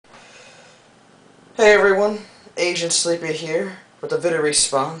Hey everyone, Agent Sleepy here with a video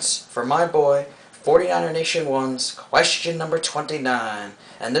response for my boy 49ernation1's question number 29.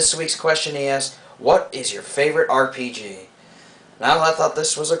 And this week's question he asked, what is your favorite RPG? Now I thought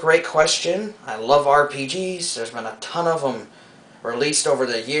this was a great question. I love RPGs. There's been a ton of them released over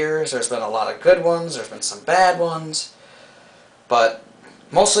the years. There's been a lot of good ones. There's been some bad ones. But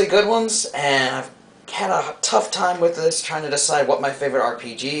mostly good ones, and I've had a tough time with this trying to decide what my favorite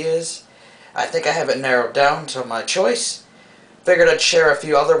RPG is. I think I have it narrowed down to my choice. Figured I'd share a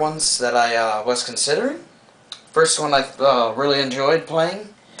few other ones that I was considering. First one I really enjoyed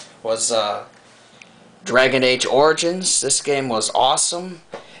playing was Dragon Age Origins. This game was awesome.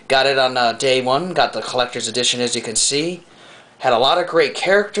 Got it on day one. Got the collector's edition, as you can see. Had a lot of great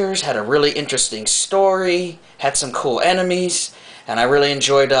characters. Had a really interesting story. Had some cool enemies. And I really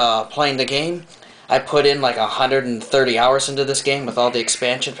enjoyed playing the game. I put in like 130 hours into this game with all the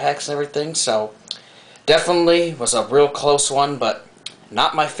expansion packs and everything, so definitely was a real close one, but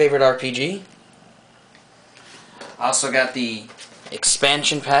not my favorite RPG. I also got the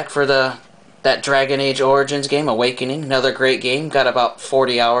expansion pack for that Dragon Age Origins game, Awakening. Another great game. Got about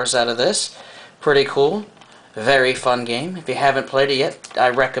 40 hours out of this. Pretty cool. Very fun game. If you haven't played it yet, I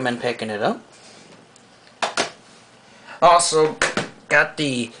recommend picking it up. Also got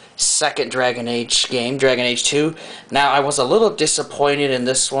the second Dragon Age game, Dragon Age 2. Now, I was a little disappointed in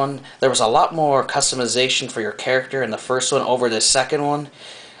this one. There was a lot more customization for your character in the first one over the second one.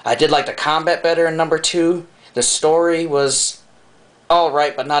 I did like the combat better in number 2. The story was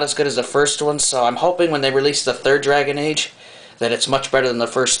alright, but not as good as the first one, so I'm hoping when they release the third Dragon Age that it's much better than the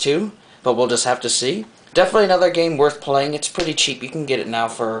first two, but we'll just have to see. Definitely another game worth playing. It's pretty cheap. You can get it now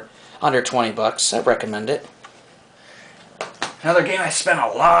for under 20 bucks. I recommend it. Another game I spent a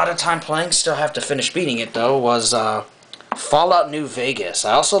lot of time playing, still have to finish beating it though, was Fallout New Vegas.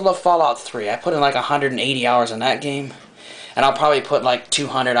 I also love Fallout 3. I put in like 180 hours in that game, and I'll probably put like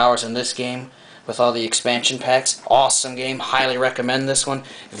 200 hours in this game with all the expansion packs. Awesome game, highly recommend this one.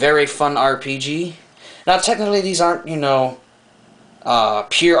 Very fun RPG. Now technically these aren't, you know,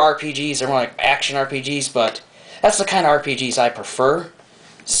 pure RPGs, they're more like action RPGs, but that's the kind of RPGs I prefer,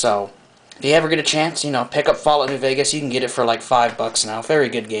 so if you ever get a chance, you know, pick up Fallout New Vegas. You can get it for like $5 now. Very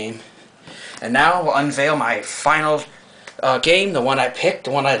good game. And now we'll unveil my final game, the one I picked,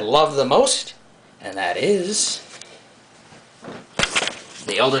 the one I love the most, and that is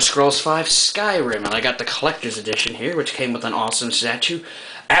The Elder Scrolls V Skyrim. And I got the collector's edition here, which came with an awesome statue.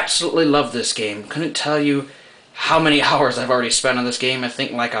 Absolutely love this game. Couldn't tell you how many hours I've already spent on this game. I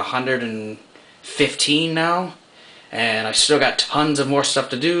think like 115 now. And I still got tons of more stuff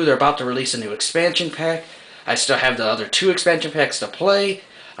to do. They're about to release a new expansion pack. I still have the other 2 expansion packs to play.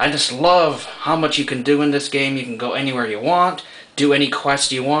 I just love how much you can do in this game. You can go anywhere you want, do any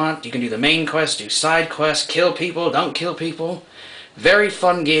quest you want. You can do the main quest, do side quests, kill people, don't kill people. Very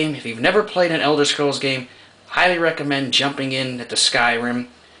fun game. If you've never played an Elder Scrolls game, highly recommend jumping in at the Skyrim.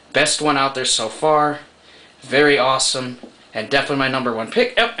 Best one out there so far. Very awesome. And definitely my #1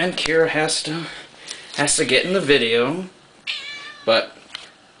 pick. Oh, and Kira has to get in the video, but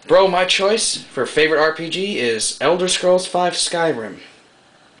bro, my choice for favorite RPG is Elder Scrolls V Skyrim.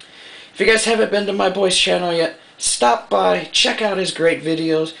 If you guys haven't been to my boy's channel yet, stop by, check out his great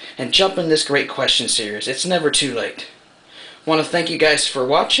videos, and jump in this great question series. It's never too late. Want to thank you guys for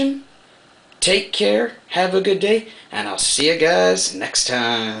watching. Take care, have a good day, and I'll see you guys next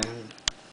time.